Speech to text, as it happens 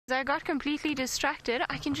I got completely distracted.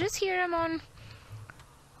 I can just hear him on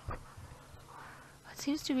what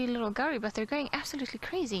seems to be a little gully, but they're going absolutely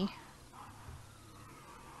crazy.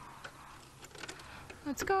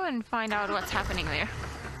 Let's go and find out what's happening there.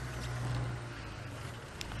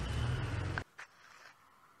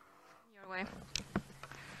 Your way.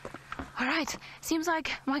 Alright, seems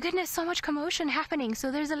like, my goodness, so much commotion happening.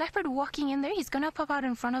 So there's a leopard walking in there. He's gonna pop out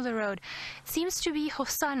in front of the road. It seems to be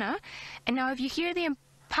Hosana. And now if you hear the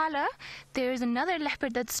Impala, there's another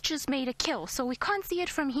leopard that's just made a kill. So we can't see it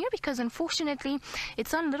from here because unfortunately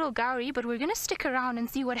it's on Little Gowrie, but we're gonna stick around and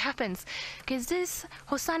see what happens. Because this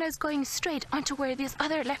Hosana is going straight onto where this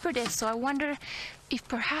other leopard is. So I wonder if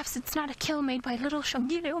perhaps it's not a kill made by little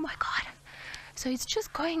Shangile. Oh my god. So it's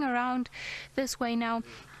just going around this way now.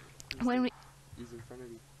 When we... He's in front of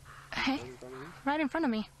you. Hey? Right in front of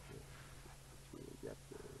me.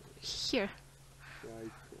 Here.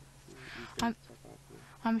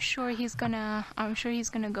 I'm sure he's gonna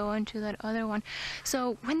go into that other one.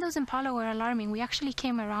 So when those Impala were alarming, we actually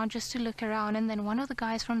came around just to look around, and then one of the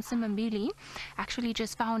guys from Simbambili actually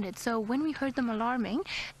just found it. So when we heard them alarming,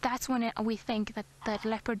 that's when we think that that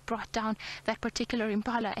leopard brought down that particular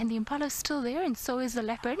Impala, and the Impala is still there, and so is the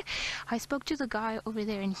leopard. I spoke to the guy over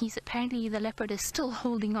there, and he's apparently the leopard is still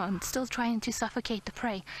holding on, still trying to suffocate the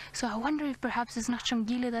prey. So I wonder if perhaps it's not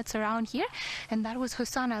Shangile that's around here, and that was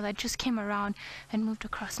Hosana that just came around and moved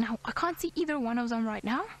across. Now I can't see either one of them right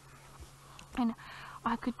now, and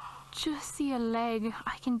I could just see a leg.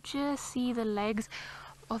 I can just see the legs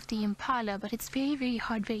of the Impala, but it's very, very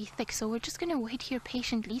hard, very thick. So we're just gonna wait here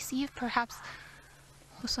patiently, see if perhaps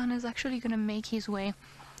Hosana is actually gonna make his way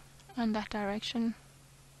in that direction.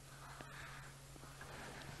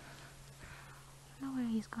 I don't know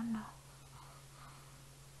where he's gone now.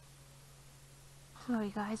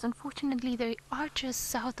 Sorry guys, unfortunately they are just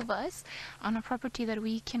south of us on a property that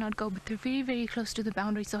we cannot go, but they're very, very close to the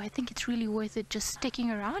boundary, so I think it's really worth it just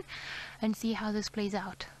sticking around and see how this plays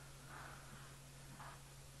out.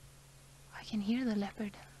 I can hear the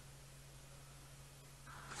leopard.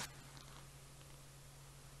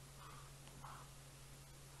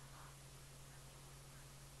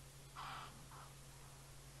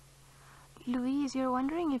 Louise, you're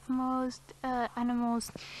wondering if most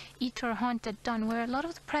animals eat or hunt at dawn, where a lot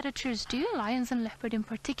of the predators do, lions and leopard in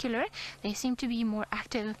particular. They seem to be more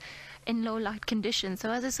active in low light conditions,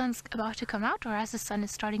 so as the sun's about to come out or as the sun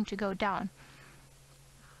is starting to go down.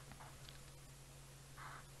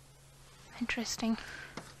 Interesting.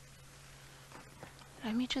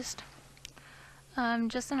 Let me just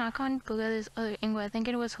Justin, I can't booga this other Ingwe. I think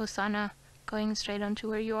it was Hosana going straight onto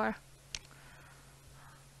where you are.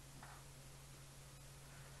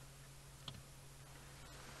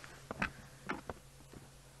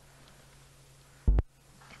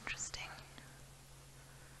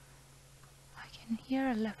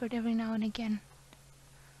 Hear a leopard every now and again.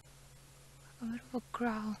 A bit of a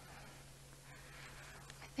growl.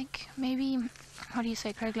 I think maybe, what do you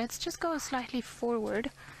say, Craig? Let's just go slightly forward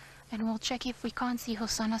and we'll check if we can't see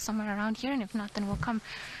Hosana somewhere around here, and if not, then we'll come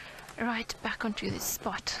right back onto this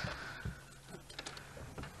spot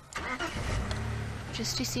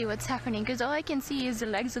just to see what's happening, because all I can see is the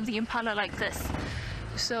legs of the Impala like this.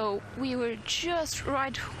 So we were just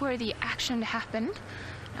right where the action happened.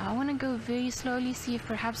 Now I want to go very slowly, see if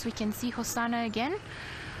perhaps we can see Hosana again.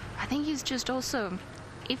 I think he's just also,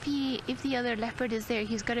 if the other leopard is there,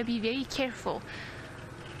 he's got to be very careful.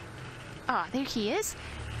 Ah, there he is.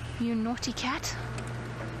 You naughty cat.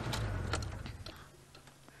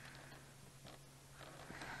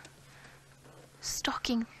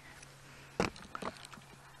 Stalking.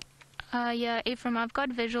 Yeah, Ephraim, I've got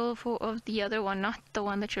visual of the other one, not the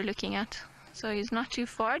one that you're looking at. So he's not too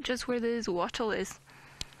far, just where this wattle is.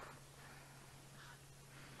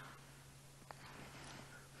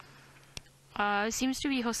 Seems to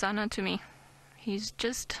be Hosana to me. He's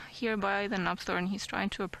just here by the knobthorn. He's trying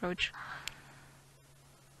to approach.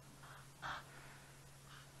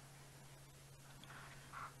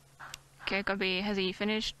 Okay, Kabi, has he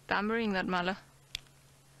finished bambering that mala?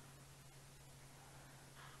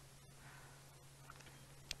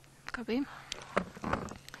 Kabi?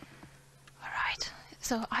 Alright,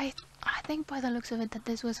 so I think by the looks of it that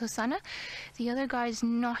this was Hosana. The other guy's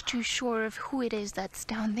not too sure of who it is that's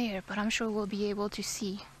down there, but I'm sure we'll be able to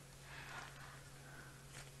see.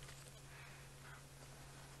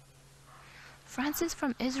 Francis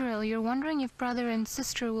from Israel, you're wondering if brother and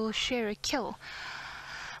sister will share a kill.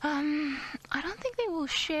 I don't think they will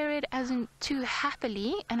share it as in too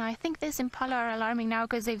happily, and I think this Impala are alarming now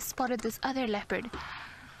because they've spotted this other leopard.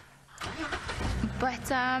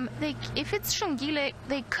 But if it's Shangile,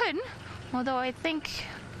 they could, although I think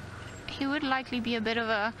he would likely be a bit of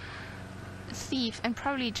a thief and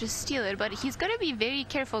probably just steal it, but he's got to be very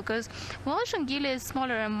careful because while Shangila is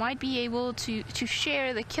smaller and might be able to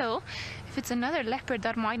share the kill, if it's another leopard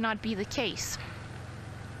that might not be the case.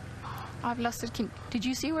 I've lost it. Did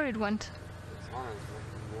you see where it went?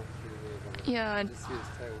 Yeah.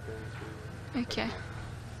 Okay.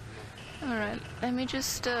 Alright, let me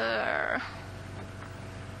just I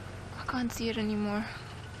can't see it anymore.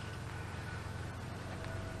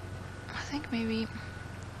 I think maybe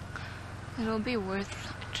it'll be worth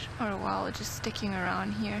it for a while just sticking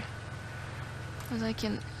around here. Because I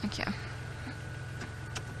can... Okay.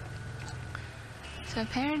 So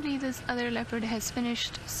apparently this other leopard has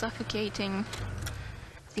finished suffocating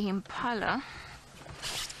the Impala.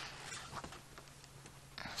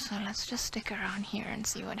 So let's just stick around here and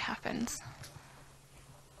see what happens.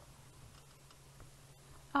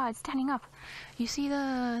 Ah, it's standing up. You see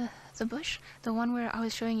the bush? The one where I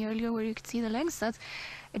was showing you earlier where you could see the legs?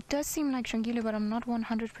 It does seem like Shangila, but I'm not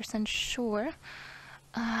 100% sure.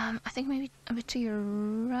 I think maybe a bit to your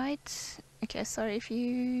right. Okay, sorry if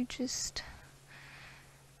you just...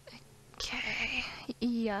 Okay,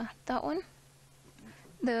 yeah, that one?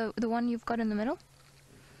 The one you've got in the middle?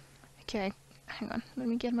 Okay, hang on, let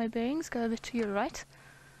me get my bearings, go a bit to your right.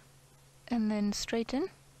 And then straight in.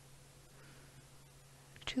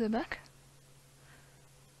 To the back.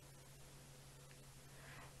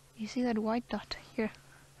 You see that white dot here?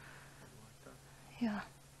 Yeah.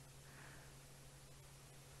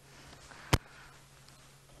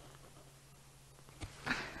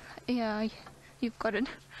 Yeah, you've got it.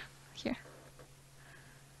 Here.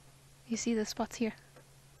 You see the spots here?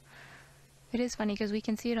 It is funny because we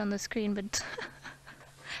can see it on the screen, but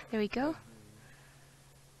there we go.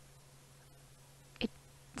 It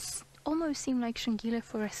almost seemed like Shangila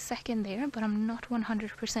for a second there, but I'm not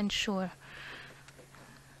 100% sure.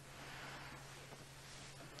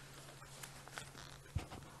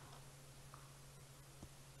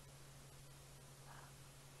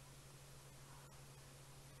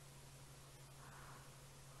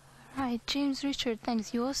 Right, James Richard,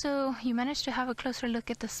 thanks. You managed to have a closer look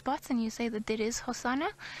at the spots and you say that it is Hosana.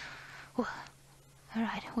 Oh,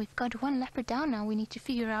 alright, we've got one leopard down now. We need to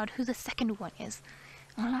figure out who the second one is.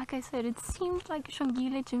 Well, like I said, it seemed like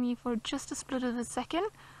Shangila to me for just a split of a second.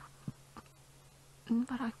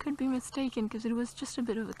 But I could be mistaken because it was just a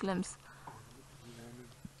bit of a glimpse.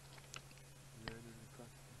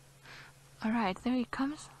 Alright, there he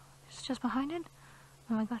comes. It's just behind it.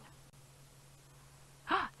 Oh my god.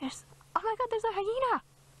 Oh my god, there's a hyena!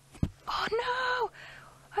 Oh no!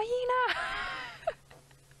 Hyena!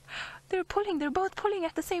 They're both pulling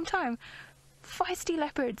at the same time. Feisty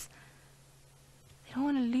leopards. They don't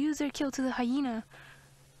want to lose their kill to the hyena.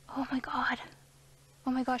 Oh my god.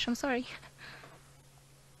 Oh my gosh, I'm sorry.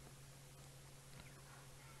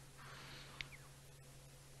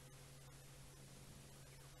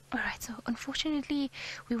 Alright, so unfortunately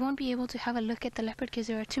we won't be able to have a look at the leopard because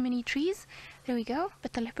there are too many trees. There we go.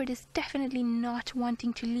 But the leopard is definitely not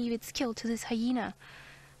wanting to leave its kill to this hyena.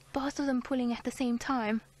 Both of them pulling at the same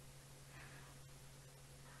time.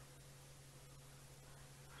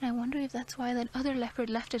 And I wonder if that's why that other leopard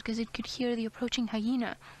left it, because it could hear the approaching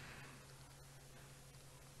hyena.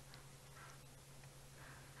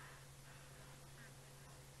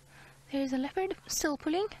 There's a leopard still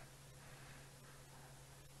pulling.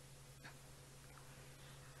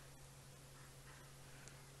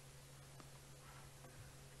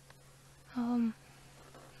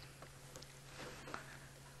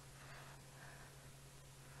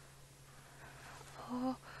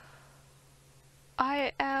 Oh,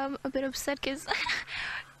 I am a bit upset because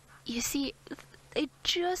you see, they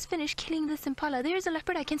just finished killing this Impala. There's a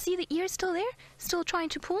leopard. I can see the ears still there, still trying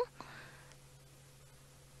to pull.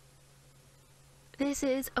 This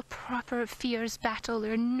is a proper fierce battle.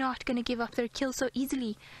 They're not going to give up their kill so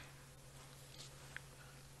easily.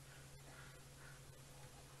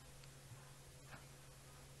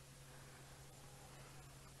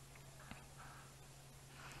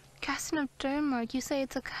 Casting of Denmark, you say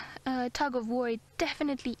it's a tug of war. It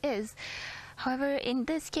definitely is. However, in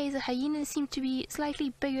this case, the hyenas seem to be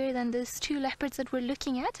slightly bigger than these two leopards that we're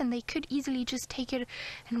looking at, and they could easily just take it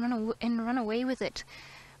and run away with it.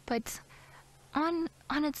 But on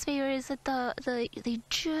its favor is that they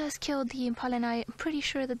just killed the Impala, and I'm pretty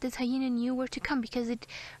sure that this hyena knew where to come because it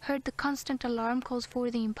heard the constant alarm calls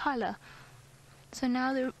for the Impala. So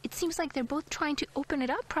now it seems like they're both trying to open it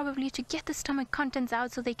up, probably to get the stomach contents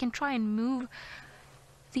out so they can try and move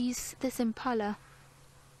this Impala.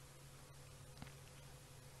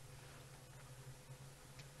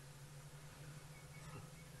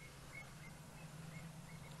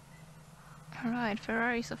 Alright,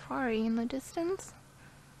 Ferrari Safari in the distance.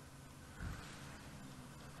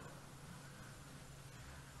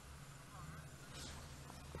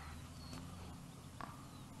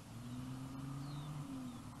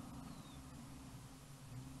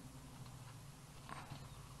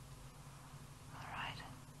 Alright.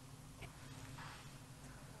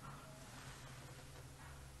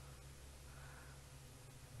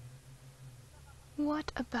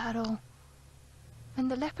 What a battle. And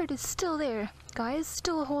the leopard is still there, guys,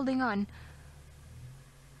 still holding on.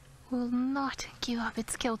 Will not give up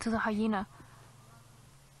its kill to the hyena.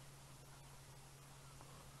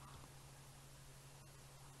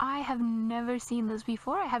 I have never seen this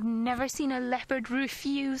before. I have never seen a leopard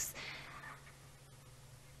refuse.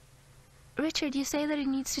 Richard, you say that it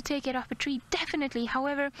needs to take it off a tree. Definitely.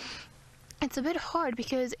 However, it's a bit hard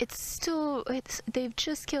because they've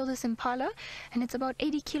just killed this impala and it's about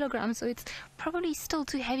 80 kilograms, so it's probably still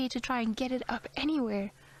too heavy to try and get it up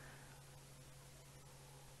anywhere.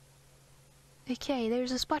 Okay,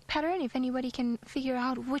 there's a spot pattern. If anybody can figure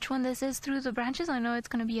out which one this is through the branches, I know it's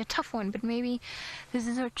going to be a tough one, but maybe this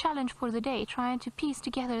is our challenge for the day, trying to piece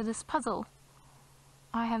together this puzzle.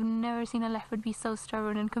 I have never seen a leopard be so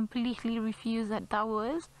stubborn and completely refuse that. That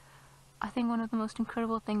was, I think, one of the most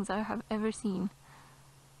incredible things I have ever seen.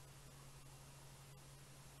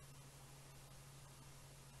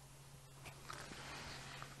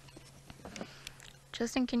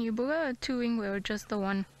 Justin, can you booga a two-wing or just the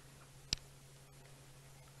one?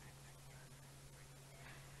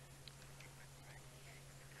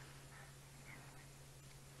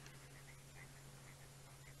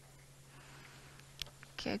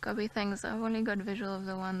 Okay, copy, thanks. I've only got visual of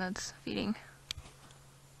the one that's feeding.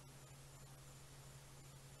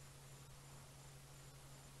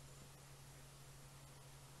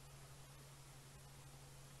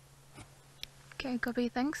 Okay, copy,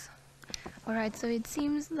 thanks. Alright, so it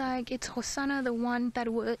seems like it's Hosana, the one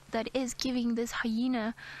that is giving this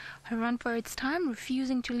hyena a run for its time,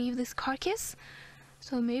 refusing to leave this carcass.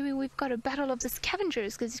 So maybe we've got a battle of the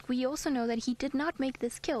scavengers, because we also know that he did not make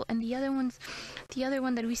this kill, and the other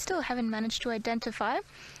one that we still haven't managed to identify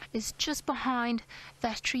is just behind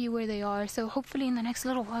that tree where they are. So hopefully in the next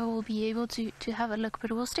little while we'll be able to have a look,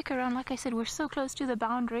 but we'll stick around. Like I said, we're so close to the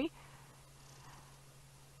boundary.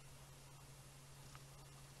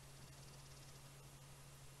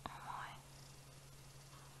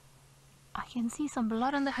 I can see some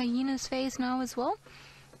blood on the hyena's face now as well.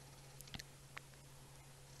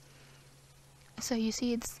 So you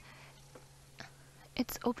see it's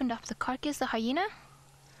opened up the carcass, the hyena.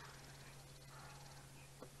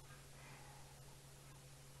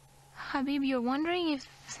 Habib, you're wondering if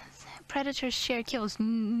predators share kills?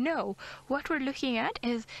 No. What we're looking at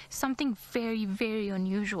is something very, very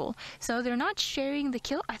unusual. So they're not sharing the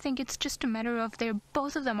kill. I think it's just a matter of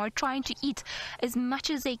both of them are trying to eat as much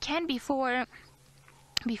as they can before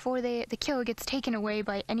the kill gets taken away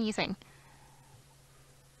by anything.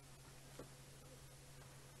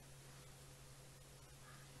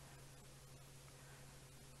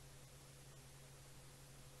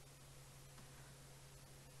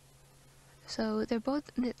 So they're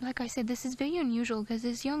both, like I said, this is very unusual because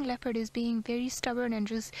this young leopard is being very stubborn and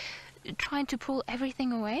just trying to pull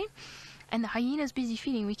everything away. And the hyena's busy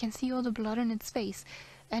feeding. We can see all the blood on its face.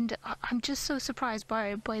 And I'm just so surprised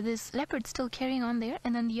by this leopard still carrying on there.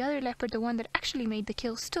 And then the other leopard, the one that actually made the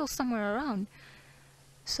kill, still somewhere around.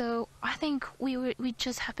 So I think we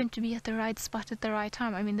just happened to be at the right spot at the right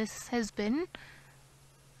time. I mean, this has been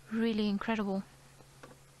really incredible.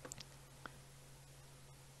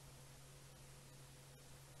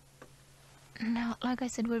 Now, like I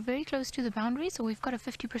said, we're very close to the boundary, so we've got a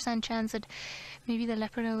 50% chance that maybe the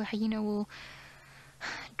leopard or the hyena will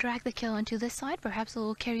drag the kill onto this side. Perhaps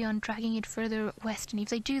they'll carry on dragging it further west, and if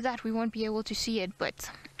they do that, we won't be able to see it,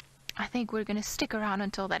 but I think we're going to stick around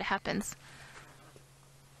until that happens.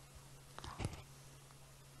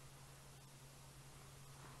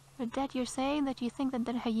 But Dad, you're saying that you think that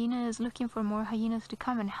the hyena is looking for more hyenas to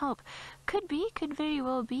come and help. Could be, could very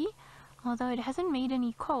well be. Although it hasn't made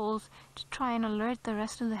any calls to try and alert the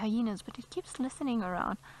rest of the hyenas, but it keeps listening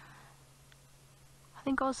around. I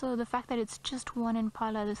think also the fact that it's just one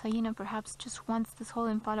impala, this hyena perhaps just wants this whole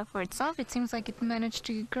impala for itself. It seems like it managed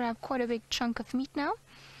to grab quite a big chunk of meat now.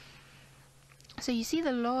 So you see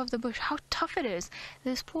the law of the bush, how tough it is.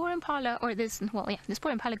 This poor impala, or this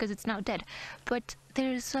poor impala because it's now dead. But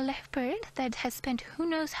there's a leopard that has spent who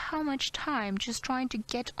knows how much time just trying to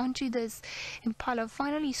get onto this impala,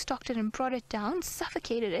 finally stalked it and brought it down,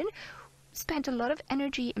 suffocated it, spent a lot of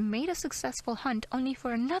energy, made a successful hunt, only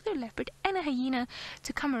for another leopard and a hyena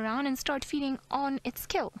to come around and start feeding on its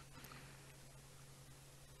kill.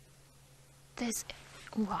 this.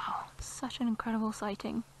 Wow, such an incredible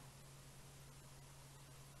sighting.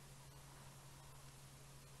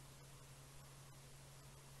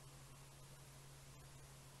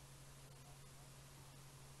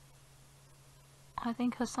 I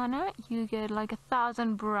think, Hosana, you get like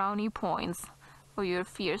 1,000 brownie points for your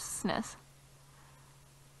fierceness.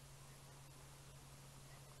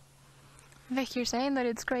 Vic, you're saying that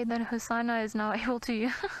it's great that Hosana is now able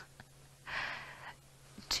to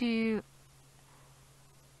to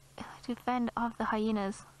fend off the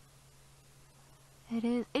hyenas.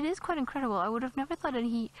 It is quite incredible. I would have never thought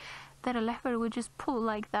that a leopard would just pull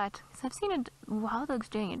like that. Because I've seen wild dogs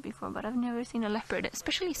doing it before, but I've never seen a leopard,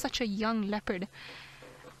 especially such a young leopard,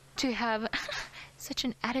 to have such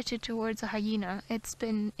an attitude towards a hyena. It's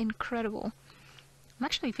been incredible. I'm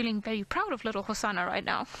actually feeling very proud of little Hosana right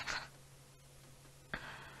now.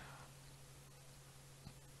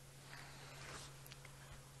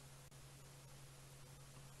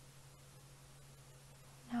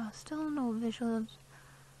 No, still no visual of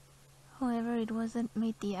whoever it was that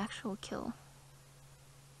made the actual kill.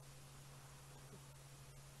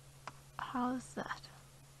 How's that?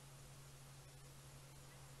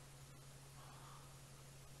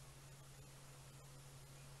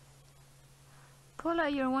 Paula,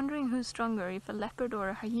 you're wondering who's stronger, if a leopard or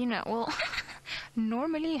a hyena. Well,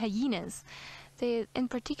 normally hyenas. In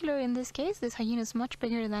particular in this case, this hyena is much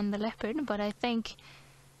bigger than the leopard, but I think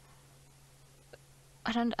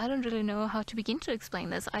I don't really know how to begin to explain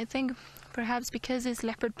this. I think perhaps because this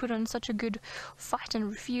leopard put on such a good fight and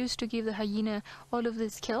refused to give the hyena all of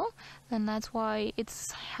this kill, then that's why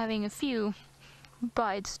it's having a few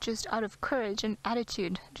bites just out of courage and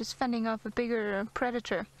attitude, just fending off a bigger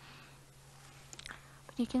predator.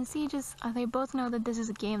 But you can see just they both know that this is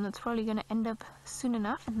a game that's probably going to end up soon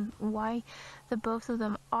enough, and why the both of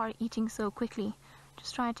them are eating so quickly.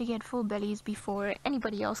 Just trying to get full bellies before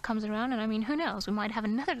anybody else comes around, and I mean, who knows, we might have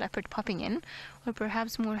another leopard popping in, or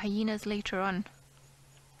perhaps more hyenas later on.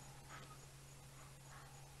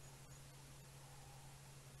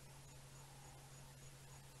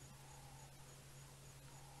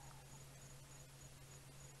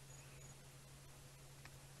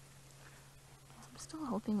 I'm still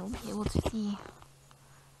hoping we'll be able to see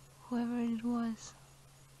whoever it was.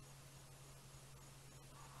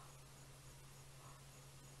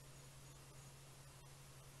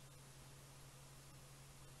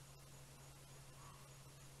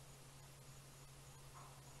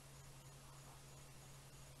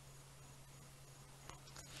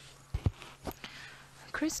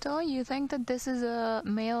 Crystal, you think that this is a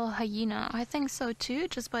male hyena? I think so too,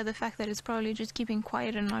 just by the fact that it's probably just keeping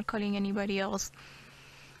quiet and not calling anybody else.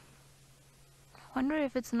 Wonder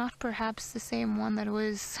if it's not perhaps the same one that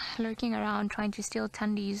was lurking around trying to steal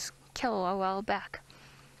Thandi's kill a while back.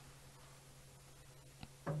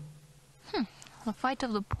 The fight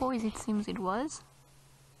of the boys, it seems it was.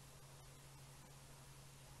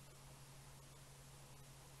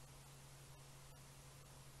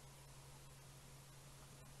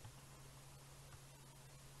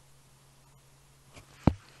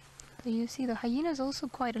 So you see the hyena is also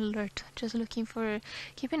quite alert, just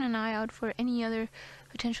keeping an eye out for any other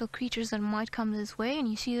potential creatures that might come this way. And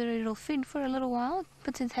you see that it'll feed for a little while,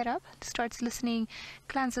 puts its head up, starts listening,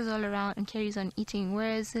 glances all around, and carries on eating.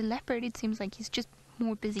 Whereas the leopard, it seems like he's just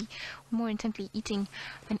more busy, more intently eating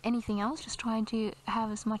than anything else, just trying to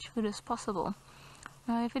have as much food as possible.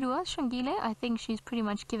 Now, if it was Shangile, I think she's pretty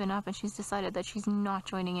much given up and she's decided that she's not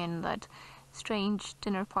joining in that strange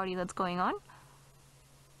dinner party that's going on.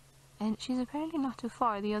 And she's apparently not too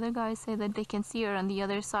far. The other guys say that they can see her on the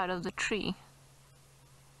other side of the tree.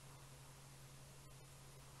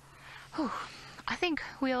 Whew. I think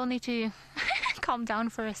we all need to calm down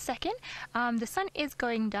for a second. The sun is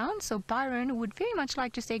going down, so Byron would very much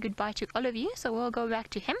like to say goodbye to all of you. So we'll go back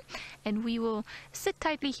to him and we will sit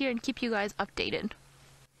tightly here and keep you guys updated.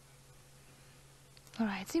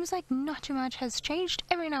 Alright, seems like not too much has changed.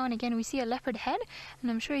 Every now and again we see a leopard head, and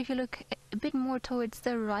I'm sure if you look a bit more towards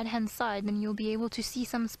the right hand side, then you'll be able to see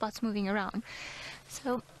some spots moving around.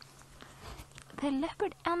 So, the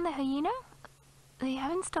leopard and the hyena, they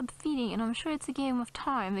haven't stopped feeding, and I'm sure it's a game of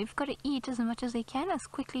time. They've got to eat as much as they can, as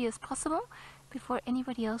quickly as possible, before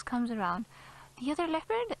anybody else comes around. The other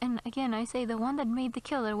leopard, and again I say the one that made the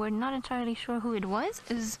kill, we're not entirely sure who it was,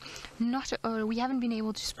 is not, or we haven't been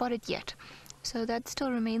able to spot it yet. So that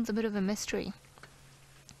still remains a bit of a mystery.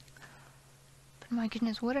 But my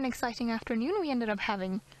goodness, what an exciting afternoon we ended up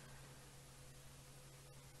having.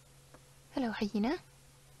 Hello, hyena.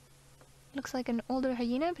 Looks like an older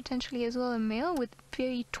hyena, potentially as well a male, with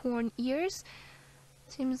very torn ears.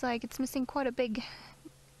 Seems like it's missing quite a big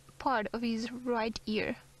part of his right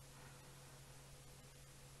ear.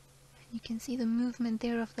 You can see the movement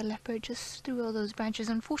there of the leopard just through all those branches.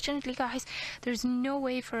 Unfortunately, guys, there's no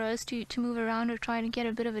way for us to move around or try to get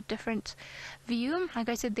a bit of a different view. Like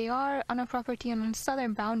I said, they are on a property on a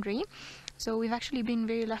southern boundary. So we've actually been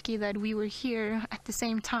very lucky that we were here at the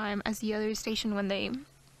same time as the other station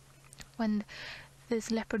when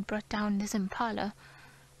this leopard brought down this impala.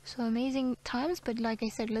 So amazing times, but like I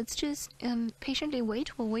said, let's just patiently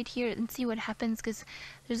wait. We'll wait here and see what happens, because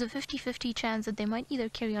there's a 50-50 chance that they might either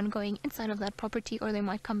carry on going inside of that property or they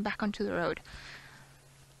might come back onto the road.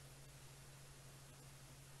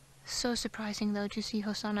 So surprising though to see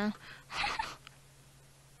Hosana.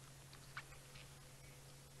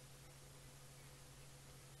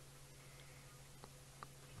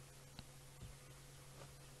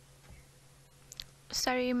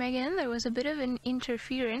 Sorry, Megan, there was a bit of an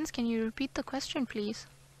interference. Can you repeat the question, please?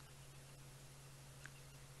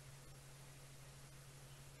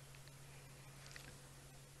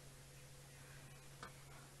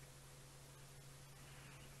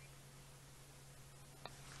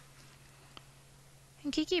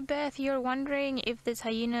 And Kiki Beth, you're wondering if this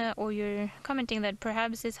hyena, or you're commenting that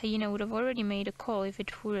perhaps this hyena would have already made a call if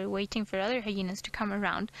it were waiting for other hyenas to come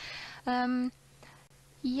around.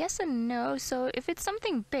 Yes and no. So if it's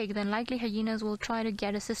something big, then likely hyenas will try to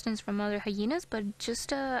get assistance from other hyenas, but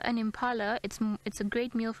just an impala, it's a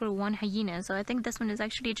great meal for one hyena. So I think this one is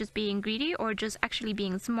actually just being greedy, or just actually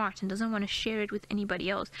being smart and doesn't want to share it with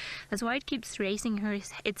anybody else. That's why it keeps raising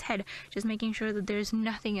its head, just making sure that there's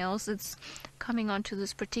nothing else that's coming onto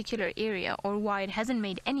this particular area, or why it hasn't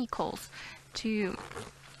made any calls to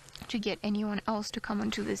get anyone else to come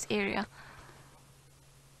onto this area.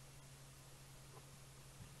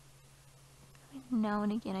 Now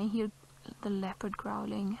and again I hear the leopard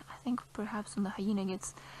growling. I think perhaps when the hyena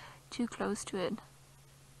gets too close to it.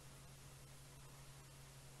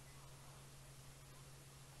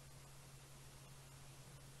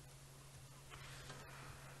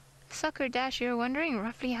 Sucker Dash, you're wondering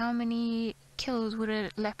roughly how many kills would a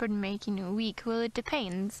leopard make in a week? Well, it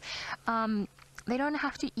depends. They don't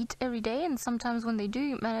have to eat every day, and sometimes when they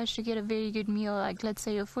do manage to get a very good meal, like let's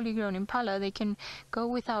say a fully grown impala, they can go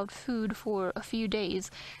without food for a few days,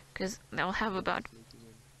 because they'll have about...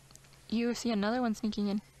 You see another one sneaking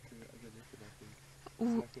in.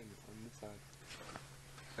 Ooh.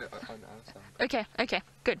 Okay, okay,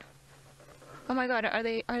 good. Oh my god, are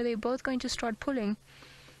they both going to start pulling?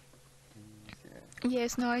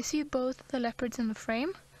 Yes, now I see both the leopards in the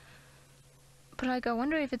frame, but like I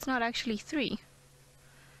wonder if it's not actually three.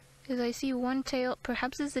 Because I see one tail,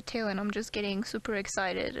 perhaps it's the tail, and I'm just getting super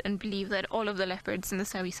excited and believe that all of the leopards in the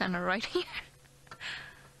Sabi-san are right here.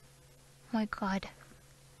 My god.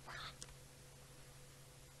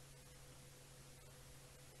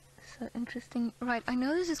 So interesting. Right, I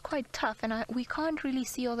know this is quite tough, and we can't really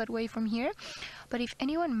see all that way from here, but if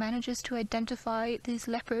anyone manages to identify these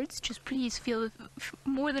leopards, just please feel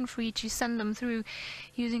more than free to send them through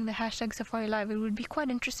using the hashtag Safari Live. It would be quite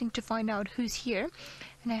interesting to find out who's here,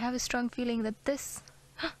 and I have a strong feeling that this...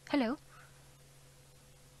 hello?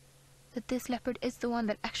 That this leopard is the one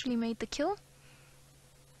that actually made the kill.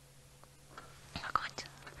 Oh god.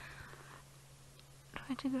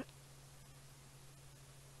 Try to go...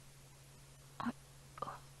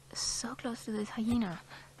 So close to this hyena.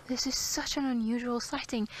 This is such an unusual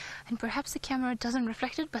sighting, and perhaps the camera doesn't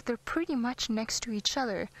reflect it, but they're pretty much next to each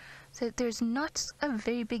other. So there's not a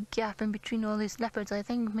very big gap in between all these leopards. I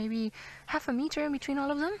think maybe half a meter in between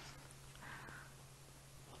all of them.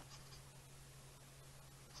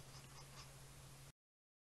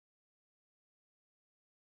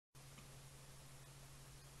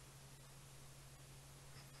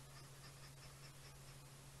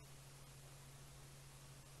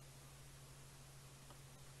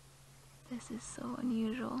 This is so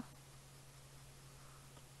unusual.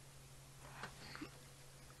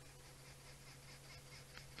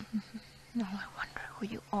 Now I wonder who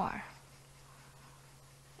you are.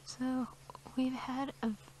 So we've had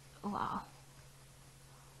a... wow.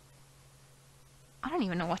 I don't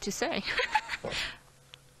even know what to say.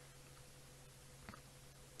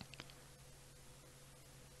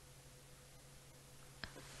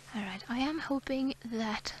 Alright, I am hoping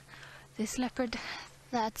that this leopard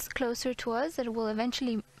that's closer to us, that it will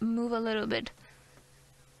eventually move a little bit.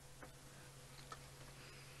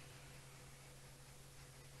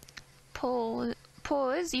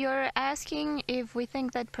 Pause, you're asking if we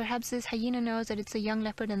think that perhaps this hyena knows that it's a young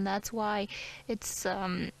leopard, and that's why it's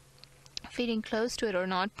feeding close to it or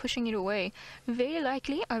not, pushing it away. Very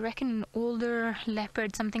likely, I reckon an older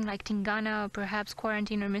leopard, something like Tingana, or perhaps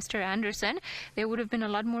Quarantine or Mr. Anderson, they would have been a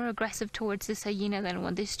lot more aggressive towards this hyena than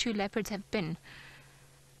what these two leopards have been.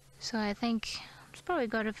 So I think it's probably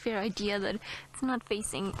got a fair idea that it's not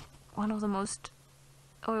facing one of the most,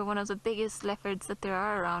 or one of the biggest leopards that there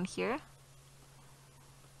are around here.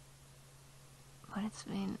 But it's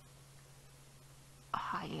been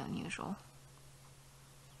highly unusual.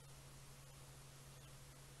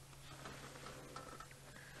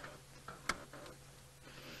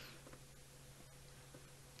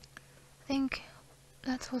 I think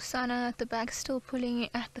that's Hosana at the back still pulling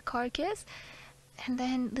at the carcass, and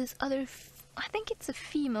then this other I think it's a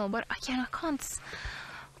female, but again I can't,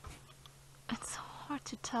 it's hard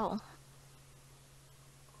to tell.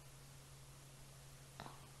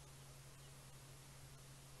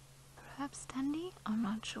 Perhaps Thandi? I'm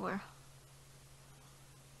not sure.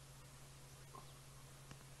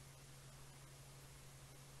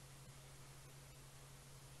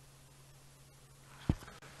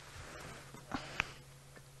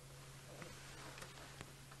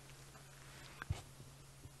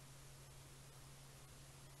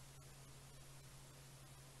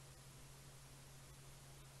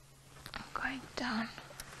 Going down.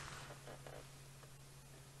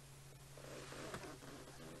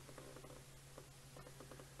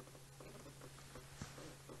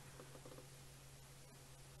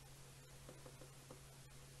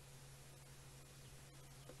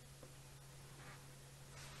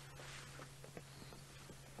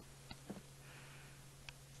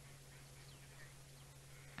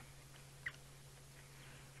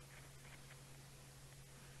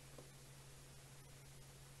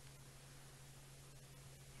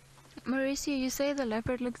 Mauricio, you say the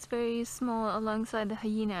leopard looks very small alongside the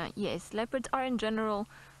hyena. Yes, leopards are in general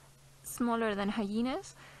smaller than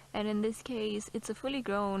hyenas, and in this case it's a fully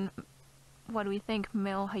grown, what we think,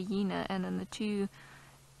 male hyena, and then the two,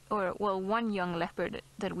 or well, one young leopard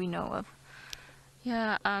that we know of.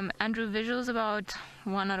 Yeah, Andrew, visuals about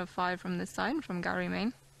 1 out of 5 from this side, from Gary,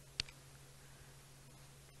 Maine.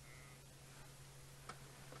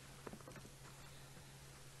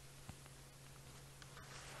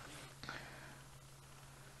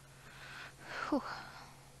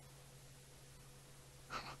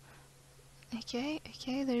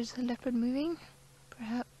 Okay, there's a leopard moving.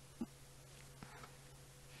 Perhaps.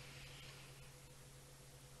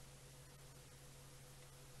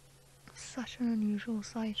 Such an unusual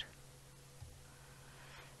sight.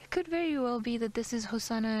 It could very well be that this is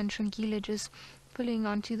Hosana and Shangila just pulling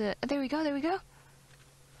onto the... There we go, there we go!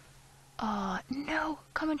 Oh, no!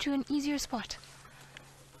 Come onto an easier spot.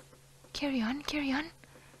 Carry on, carry on.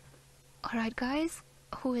 Alright, guys.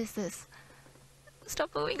 Who is this?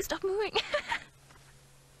 Stop moving, stop moving!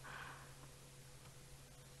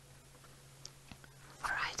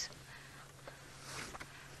 Alright.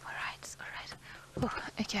 Oh,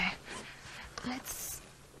 okay. Let's...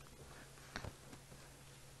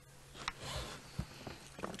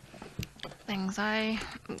 I'm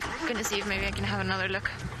gonna see if maybe I can have another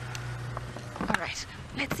look. Alright,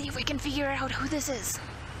 let's see if we can figure out who this is.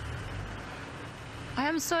 I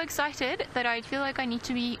am so excited that I feel like I need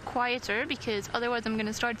to be quieter because otherwise I'm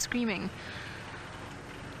gonna start screaming.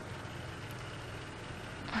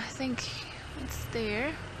 I think it's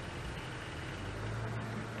there.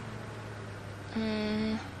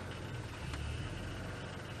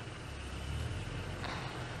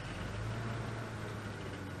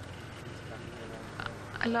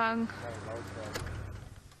 Along.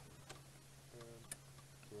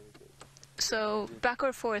 So back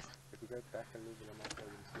or forth?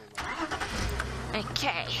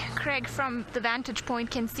 Okay, Craig from the vantage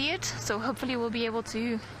point can see it, so hopefully we'll be able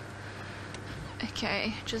to...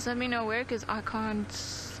 Okay, just let me know where, because I can't...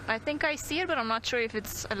 I think I see it, but I'm not sure if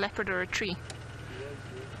it's a leopard or a tree.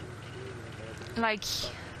 Like...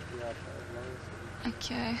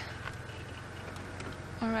 Okay.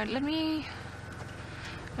 Alright, let me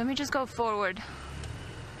just go forward.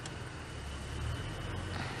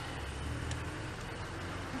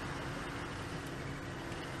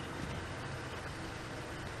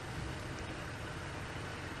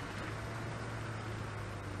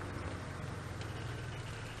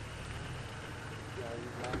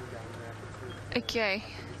 Okay.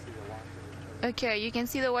 Okay, you can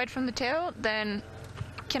see the white from the tail, then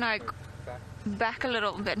can I back a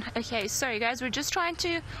little bit? Okay, sorry guys, we're just trying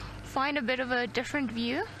to find a bit of a different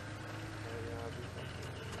view.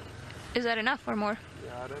 Is that enough or more?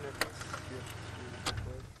 Yeah, I don't know if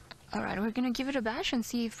Alright, we're gonna give it a bash and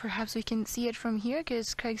see if perhaps we can see it from here,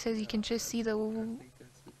 because Craig says you can just see the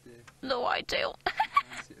white tail.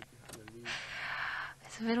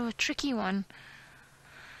 a bit of a tricky one.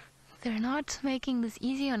 They're not making this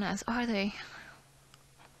easy on us, are they?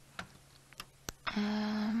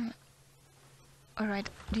 Alright,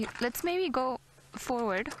 let's maybe go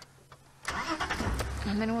forward.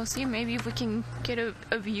 And then we'll see maybe if we can get a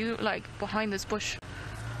view like behind this bush.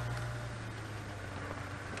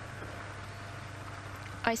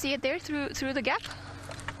 I see it there through the gap.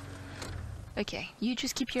 Okay, you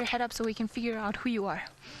just keep your head up so we can figure out who you are.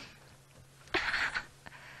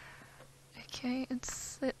 Okay,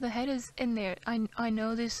 it's the head is in there. I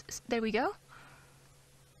know this. There we go.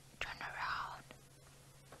 Turn around.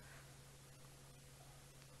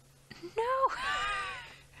 No.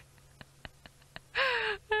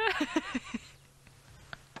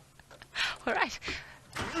 All right,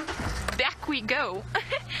 back we go.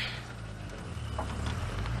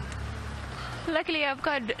 Luckily, I've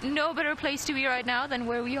got no better place to be right now than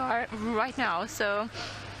where we are right now, so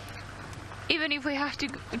even if we have to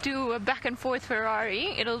do a back and forth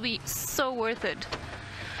Ferrari, it'll be so worth it.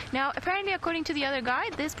 Now, apparently, according to the other guy,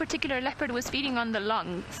 this particular leopard was feeding on the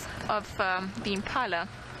lungs of the Impala.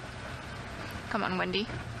 Come on, Wendy.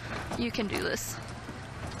 You can do this.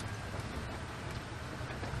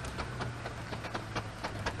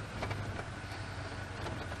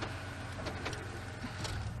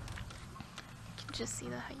 Just see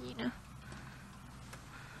the hyena.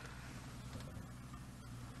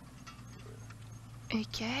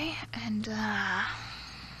 Okay, and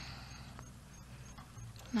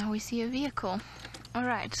now we see a vehicle. All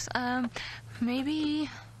right, maybe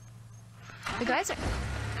the guys are.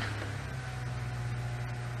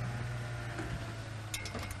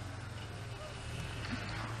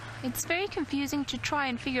 It's very confusing to try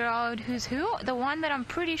and figure out who's who. The one that I'm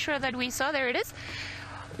pretty sure that we saw, there it is.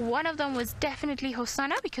 One of them was definitely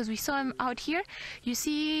Hosana because we saw him out here. You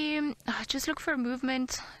see, just look for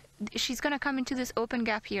movement. She's gonna come into this open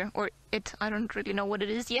gap here, or it. I don't really know what it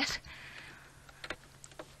is yet.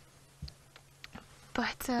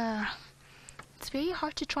 But it's very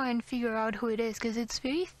hard to try and figure out who it is because it's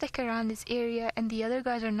very thick around this area, and the other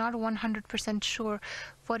guys are not 100% sure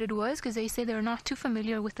what it was because they say they're not too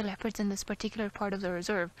familiar with the leopards in this particular part of the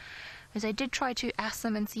reserve. As I did try to ask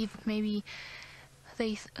them and see if maybe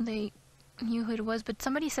they knew who it was, but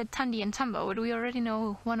somebody said Thandi and Tumba, but we already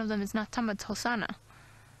know one of them is not Tumba, it's Hosana.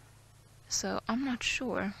 So I'm not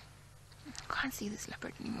sure. I can't see this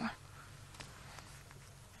leopard anymore.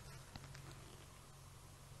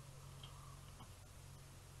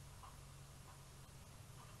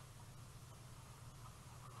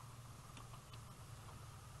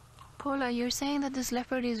 Paula, you're saying that this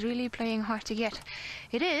leopard is really playing hard to get.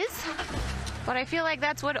 It is, but I feel like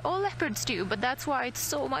that's what all leopards do, but that's why it's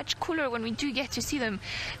so much cooler when we do get to see them.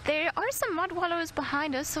 There are some mud wallows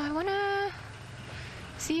behind us, so I want to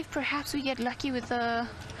see if perhaps we get lucky with the...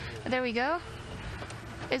 There we go.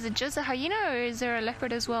 Is it just a hyena or is there a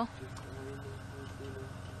leopard as well?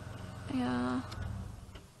 Yeah.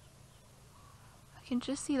 I can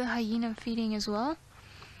just see the hyena feeding as well.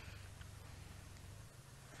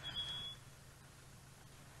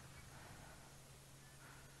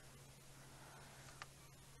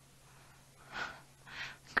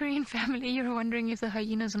 Korean family, you're wondering if the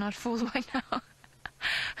hyena's not full by now.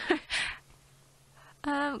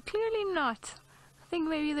 Clearly not. I think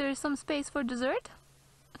maybe there's some space for dessert,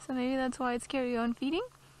 so maybe that's why it's carry on feeding.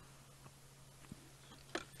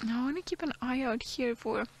 Now I want to keep an eye out here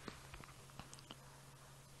for...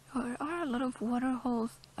 There are a lot of water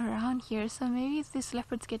holes around here, so maybe if these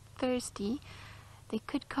leopards get thirsty, they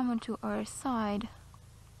could come onto our side.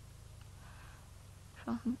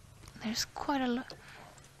 There's quite a lot...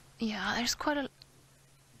 Yeah, there's quite a...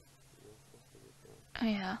 Oh,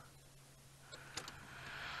 yeah.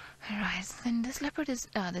 Alright, then this leopard is...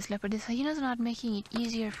 this hyena's not making it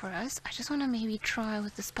easier for us. I just want to maybe try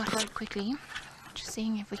with the spotlight quickly. Just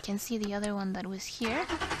seeing if we can see the other one that was here.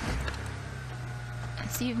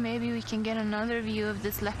 And see if maybe we can get another view of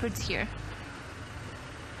this leopard's here.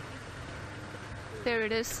 There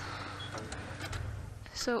it is.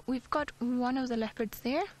 So we've got one of the leopards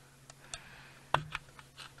there.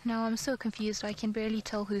 Now I'm so confused, I can barely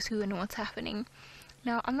tell who's who and what's happening.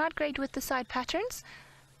 Now I'm not great with the side patterns.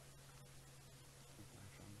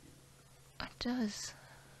 It does.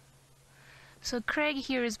 So Craig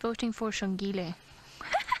here is voting for Shongile.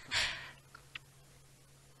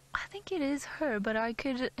 I think it is her, but I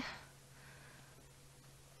could...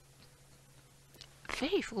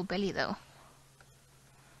 Very full belly though.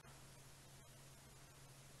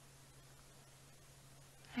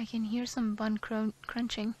 I can hear some bun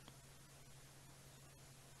crunching.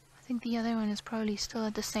 I think the other one is probably still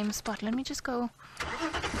at the same spot. Let me just go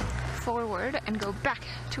forward and go back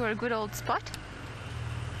to our good old spot.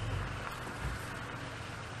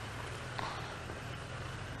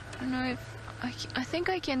 I don't know if I think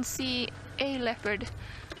I can see a leopard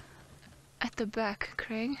at the back,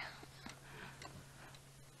 Craig.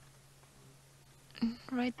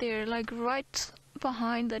 Right there, like right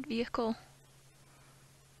behind that vehicle.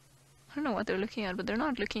 I don't know what they're looking at, but they're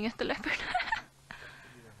not looking at the leopard.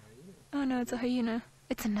 Oh no, it's a hyena.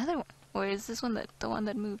 It's another one. Or is this one the one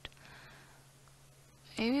that moved?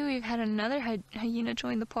 Maybe we've had another hyena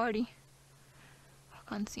join the party. I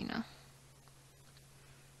can't see now.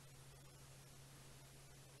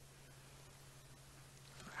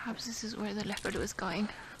 Perhaps this is where the leopard was going.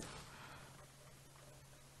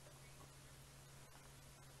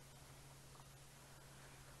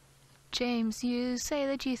 James, you say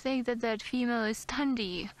that you think that that female is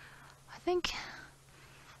Thandi. I think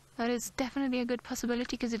that is definitely a good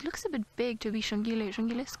possibility because it looks a bit big to be Shungile.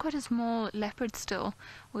 Shungile is quite a small leopard still,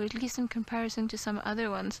 or at least in comparison to some other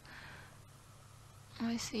ones.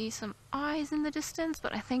 I see some eyes in the distance,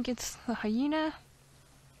 but I think it's the hyena.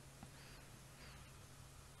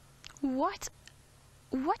 What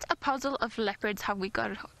a puzzle of leopards have we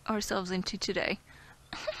got ourselves into today?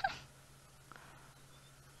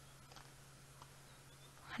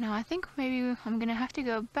 Now I think maybe I'm gonna have to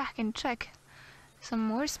go back and check some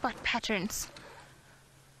more spot patterns.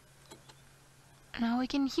 Now we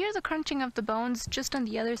can hear the crunching of the bones just on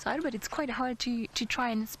the other side, but it's quite hard to try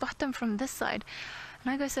and spot them from this side.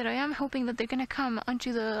 Like I said, I am hoping that they're gonna come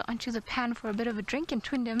onto the pan for a bit of a drink, and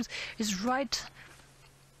Twin Dems is right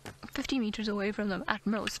 50 meters away from them at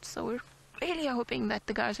most, so we're really hoping that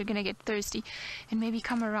the guys are gonna get thirsty and maybe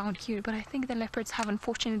come around here. But I think the leopards have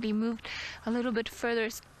unfortunately moved a little bit further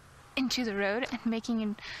into the road and making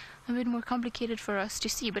it a bit more complicated for us to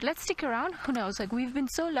see. But let's stick around. Who knows, like, we've been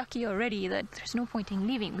so lucky already that there's no point in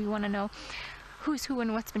leaving. We want to know who's who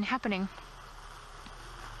and what's been happening.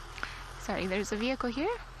 Sorry, there's a vehicle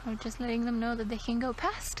here. We're just letting them know that they can go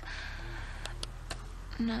past.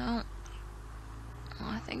 No,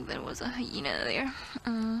 I think there was a hyena there.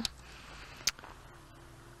 I'm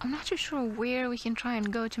not too sure where we can try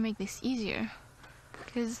and go to make this easier,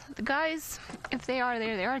 because the guys, if they are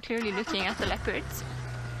there, they are clearly looking at the leopards.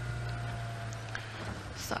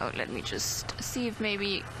 So let me just see if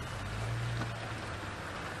maybe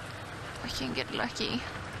we can get lucky.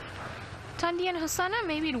 Thandi and Hosana,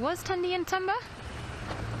 maybe it was Thandi and Tamba?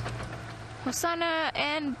 Hosana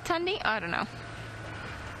and Thandi? I don't know.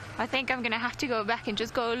 I think I'm gonna have to go back and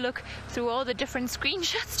just go look through all the different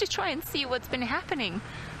screenshots to try and see what's been happening.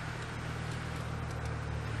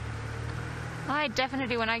 I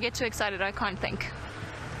definitely, when I get too excited, I can't think.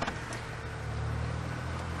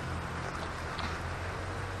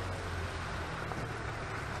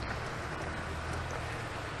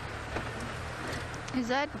 Is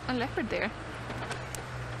that a leopard there?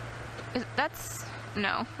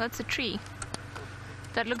 No, that's a tree.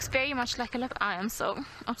 That looks very much like a leopard. I am so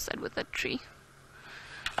upset with that tree.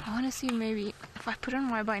 I want to see maybe if I put on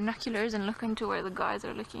my binoculars and look into where the guys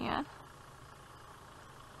are looking at.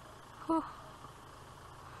 Whew.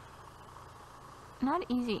 Not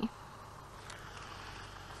easy.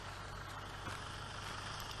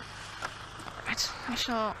 Alright, I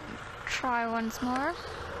shall try once more.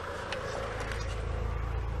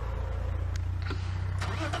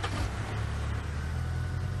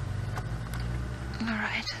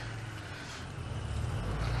 Alright.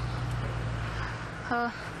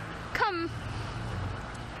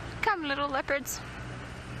 Come, little leopards.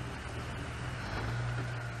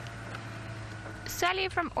 Sally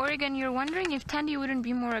from Oregon, you're wondering if Thandi wouldn't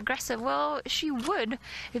be more aggressive. Well, she would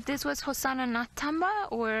if this was Hosana, not Tamba,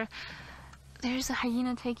 or there's a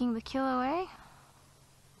hyena taking the kill away.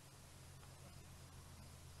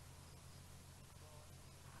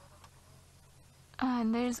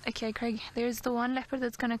 And there's, okay, Craig, there's the one leopard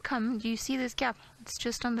that's gonna come. Do you see this gap? It's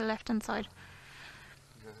just on the left hand side.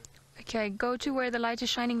 Okay, go to where the light is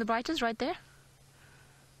shining the brightest, right there.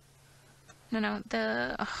 No, no,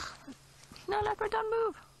 leopard, don't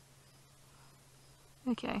move.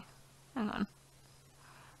 Okay, hang on.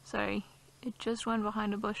 Sorry, it just went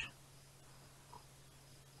behind a bush.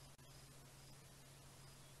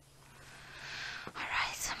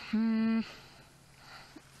 Alright,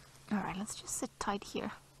 Alright, let's just sit tight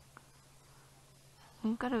here.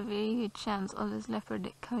 We've got a very good chance of this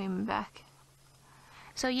leopard coming back.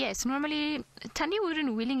 So yes, normally Thandi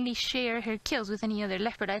wouldn't willingly share her kills with any other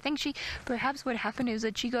leopard. I think perhaps what happened is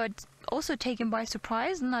that she got also taken by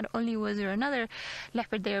surprise. Not only was there another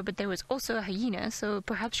leopard there, but there was also a hyena, so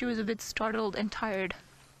perhaps she was a bit startled and tired.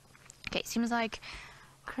 Okay, seems like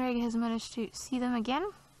Craig has managed to see them again.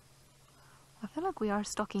 I feel like we are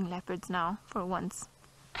stalking leopards now, for once.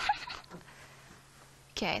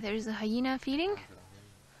 Okay, there's a hyena feeding.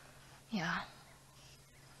 Yeah.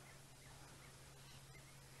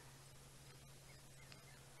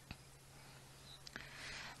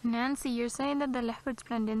 Nancy, you're saying that the leopards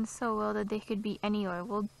blend in so well that they could be anywhere.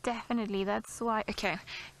 Well, definitely. That's why. Okay,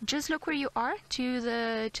 just look where you are to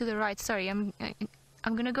the right. Sorry, I'm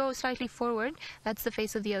gonna go slightly forward. That's the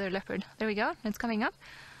face of the other leopard. There we go. It's coming up.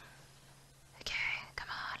 Okay, come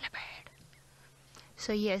on, leopard.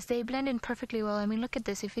 So yes, they blend in perfectly well. I mean, look at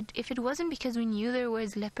this. If it wasn't because we knew there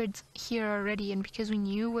was leopards here already, and because we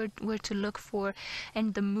knew where to look for,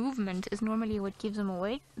 and the movement is normally what gives them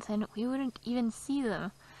away, then we wouldn't even see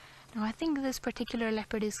them. Now I think this particular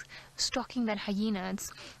leopard is stalking that hyena. It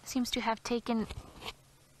seems to have taken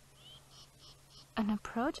an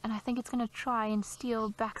approach, and I think it's going to try and steal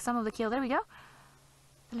back some of the kill. There we go.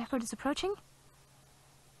 The leopard is approaching.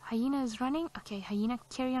 Hyena is running. Okay, hyena,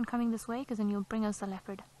 carry on coming this way, because then you'll bring us the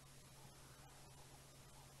leopard.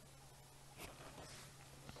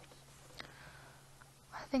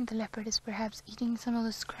 I think the leopard is perhaps eating some of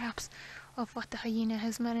the scraps of what the hyena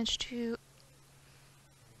has managed to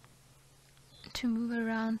move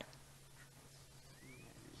around.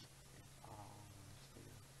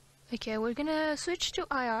 Okay, we're gonna switch to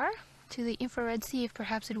IR, to the infrared, see if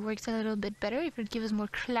perhaps it works a little bit better, if it gives us more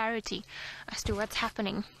clarity as to what's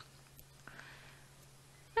happening.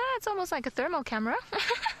 It's almost like a thermal camera.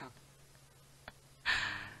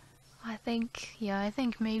 I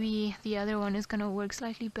think maybe the other one is gonna work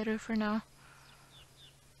slightly better for now.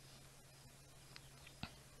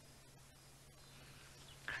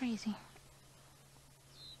 Crazy.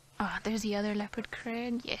 Ah, there's the other leopard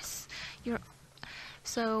crane. Yes, you're...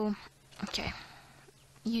 So, okay.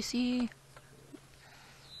 You see...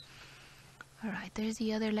 Alright, there's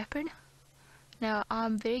the other leopard. Now,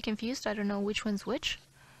 I'm very confused. I don't know which one's which.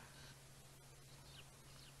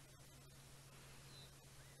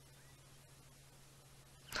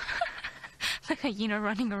 Like a hyena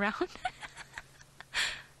running around.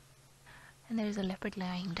 And there's a leopard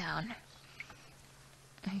lying down.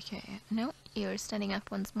 Okay, no, you're standing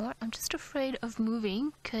up once more. I'm just afraid of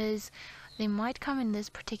moving because they might come in this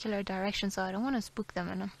particular direction, so I don't want to spook them.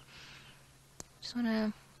 And I just want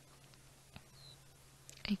to...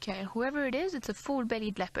 Okay, whoever it is, it's a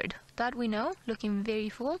full-bellied leopard. That we know, looking very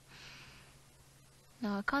full.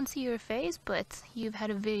 Now, I can't see your face, but you've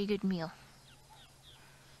had a very good meal.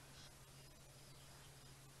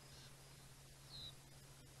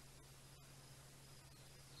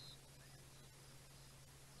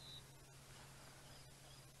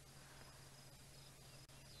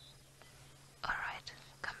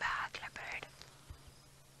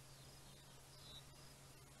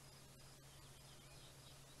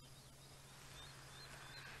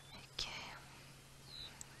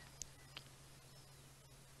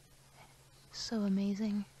 So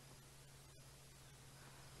amazing.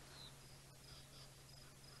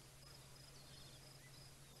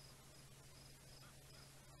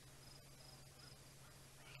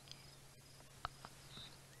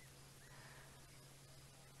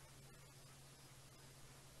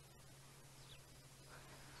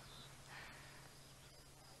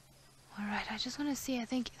 Alright, I just want to see, I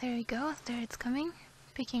think, there we go, there it's coming.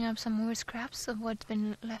 Picking up some more scraps of what's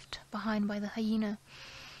been left behind by the hyena.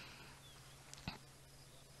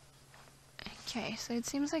 Okay, so it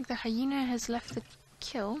seems like the hyena has left the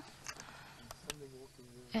kill.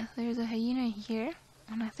 Yeah, there's a hyena here,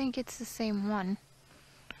 and I think it's the same one.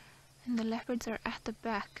 And the leopards are at the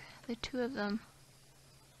back, the two of them.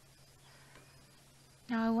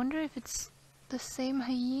 Now I wonder if it's the same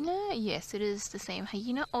hyena? Yes, it is the same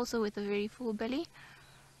hyena, also with a very full belly.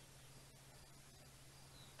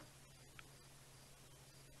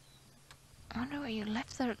 I wonder where you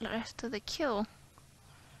left the rest of the kill.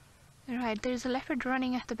 Right, there's a leopard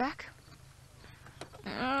running at the back.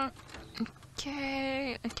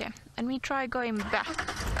 Okay, let me try going back.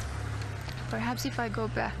 Perhaps if I go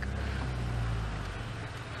back.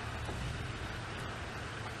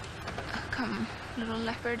 Come, little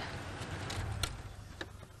leopard.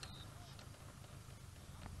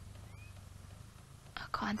 I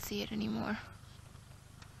can't see it anymore.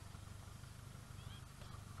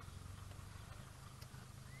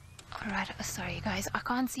 Alright, sorry guys, I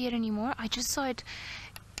can't see it anymore. I just saw it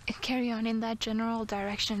carry on in that general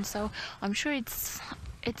direction, so I'm sure it's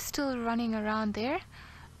still running around there.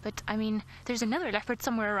 But I mean, there's another leopard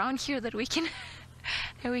somewhere around here that we can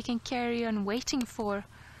carry on waiting for.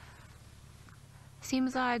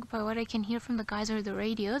 Seems like, by what I can hear from the guys over the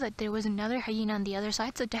radio, that there was another hyena on the other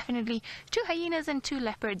side, so definitely 2 hyenas and 2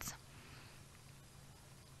 leopards.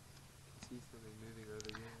 See some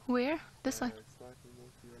Where? This one? Slightly more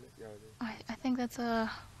to your left. Yeah, there. I think that's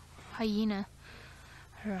a hyena.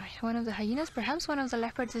 Right, one of the hyenas. Perhaps one of the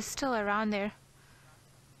leopards is still around there.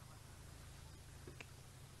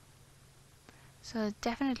 So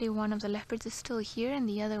definitely one of the leopards is still here, and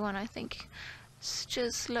the other one, I think, is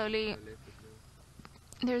just slowly. The leopard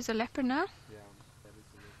now. There's a leopard now? Yeah, that is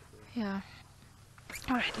the leopard. Yeah.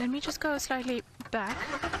 Alright, let me just go slightly back,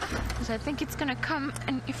 because I think it's gonna come,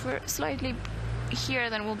 and if we're slightly here,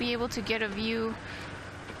 then we'll be able to get a view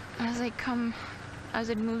as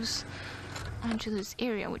it moves onto this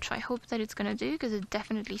area, which I hope that it's gonna do, because it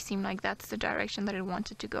definitely seemed like that's the direction that it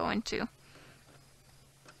wanted to go into.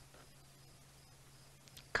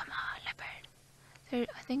 Come on, leopard. There,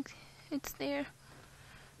 I think it's there.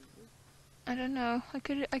 I don't know. I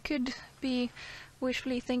could be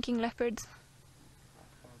wishfully thinking leopards.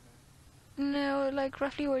 No, like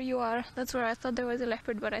roughly where you are. That's where I thought there was a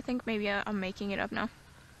leopard, but I think maybe I'm making it up now.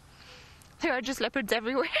 There are just leopards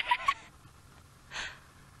everywhere.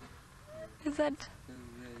 Is that...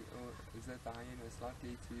 Is that the hyena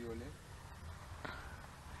slightly to your left?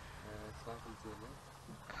 Slightly to your left?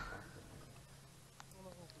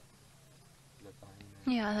 That's the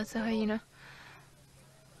hyena. Yeah, that's a hyena.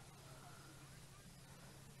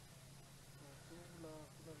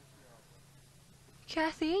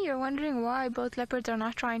 Kathy, you're wondering why both leopards are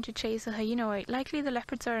not trying to chase a hyena away. Likely the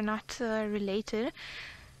leopards are not related.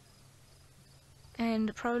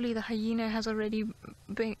 And probably the hyena has already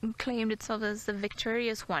claimed itself as the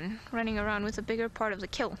victorious one, running around with a bigger part of the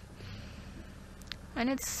kill. And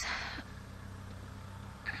it's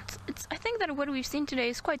I think that what we've seen today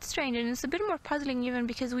is quite strange, and it's a bit more puzzling even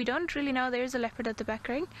because we don't really know. There's a leopard at the back,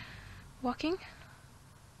 right? Walking.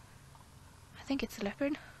 I think it's a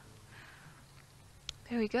leopard.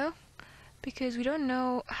 There we go. Because we don't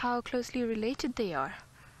know how closely related they are.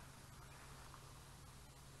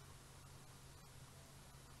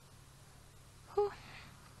 Whew.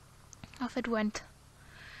 Off it went.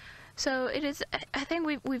 So it is. I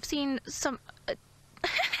think we've seen some.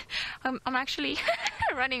 I'm actually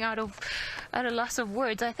running out of loss of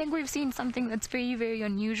words. I think we've seen something that's very, very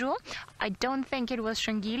unusual. I don't think it was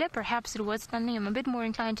Shangile. Perhaps it was Thandi. I'm a bit more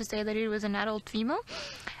inclined to say that it was an adult female.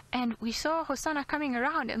 And we saw Hosana coming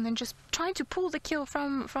around and then just trying to pull the kill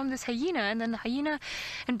from this hyena, and then the hyena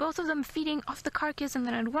and both of them feeding off the carcass, and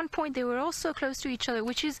then at one point they were all so close to each other,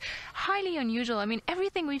 which is highly unusual. I mean,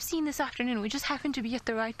 everything we've seen this afternoon, we just happened to be at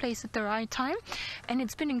the right place at the right time, and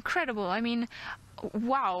it's been incredible. I mean,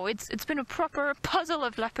 wow, it's been a proper puzzle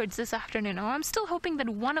of leopards this afternoon. Now, I'm still hoping that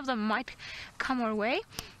one of them might come our way.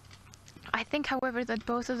 I think, however, that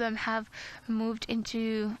both of them have moved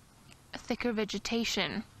into thicker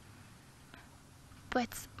vegetation.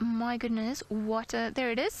 But my goodness, what a...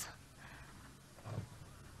 There it is.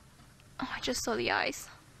 Oh, I just saw the eyes.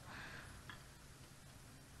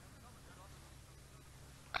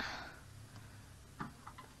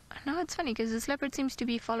 Now it's funny because this leopard seems to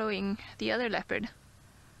be following the other leopard.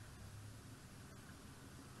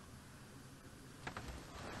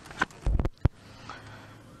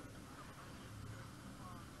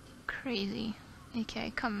 Crazy.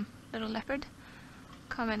 Okay, come, little leopard.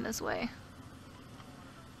 Come in this way.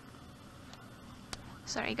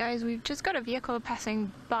 Sorry guys, we've just got a vehicle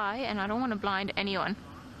passing by and I don't want to blind anyone.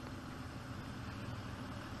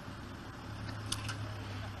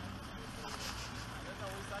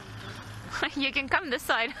 You can come this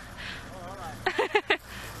side.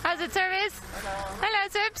 How's it, service? Hello,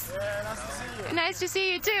 Sips. Yeah, nice to see you. Nice to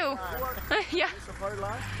see you too. Yeah.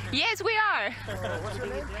 Yes, we are. What's your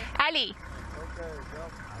name? Ali. Okay,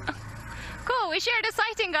 well. Cool, we shared a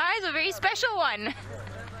sighting, guys, a very special one.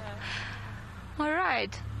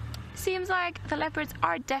 Alright. Seems like the leopards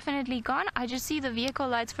are definitely gone. I just see the vehicle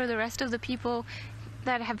lights for the rest of the people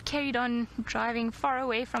that have carried on driving far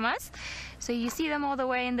away from us. So you see them all the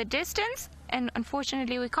way in the distance, and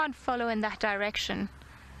unfortunately we can't follow in that direction.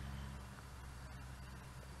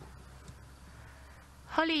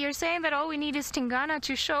 Holly, you're saying that all we need is Tingana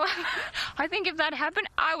to show up. I think if that happened,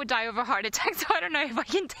 I would die of a heart attack, so I don't know if I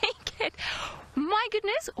can take it. My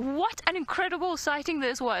goodness, what an incredible sighting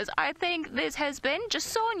this was. I think this has been just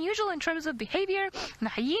so unusual in terms of behavior, and the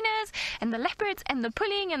hyenas, and the leopards, and the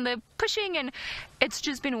pulling, and the pushing, and it's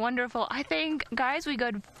just been wonderful. I think, guys, we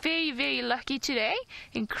got very, very lucky today.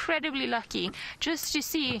 Incredibly lucky. Just to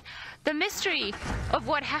see the mystery of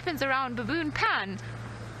what happens around Baboon Pan.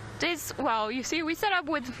 This, well, you see, we set up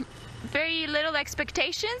with very little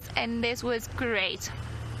expectations, and this was great.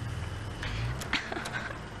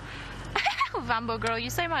 Vambo girl,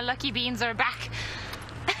 you say my lucky beans are back.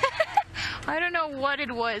 I don't know what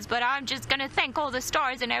it was, but I'm just gonna thank all the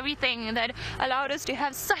stars and everything that allowed us to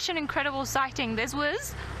have such an incredible sighting. This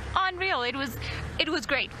was unreal. It was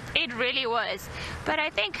great. It really was. But I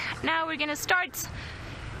think now we're gonna start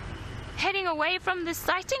heading away from this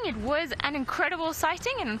sighting. It was an incredible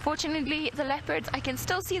sighting, and unfortunately the leopards, I can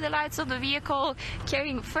still see the lights of the vehicle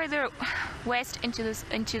carrying further west into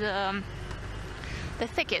the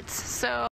thickets. So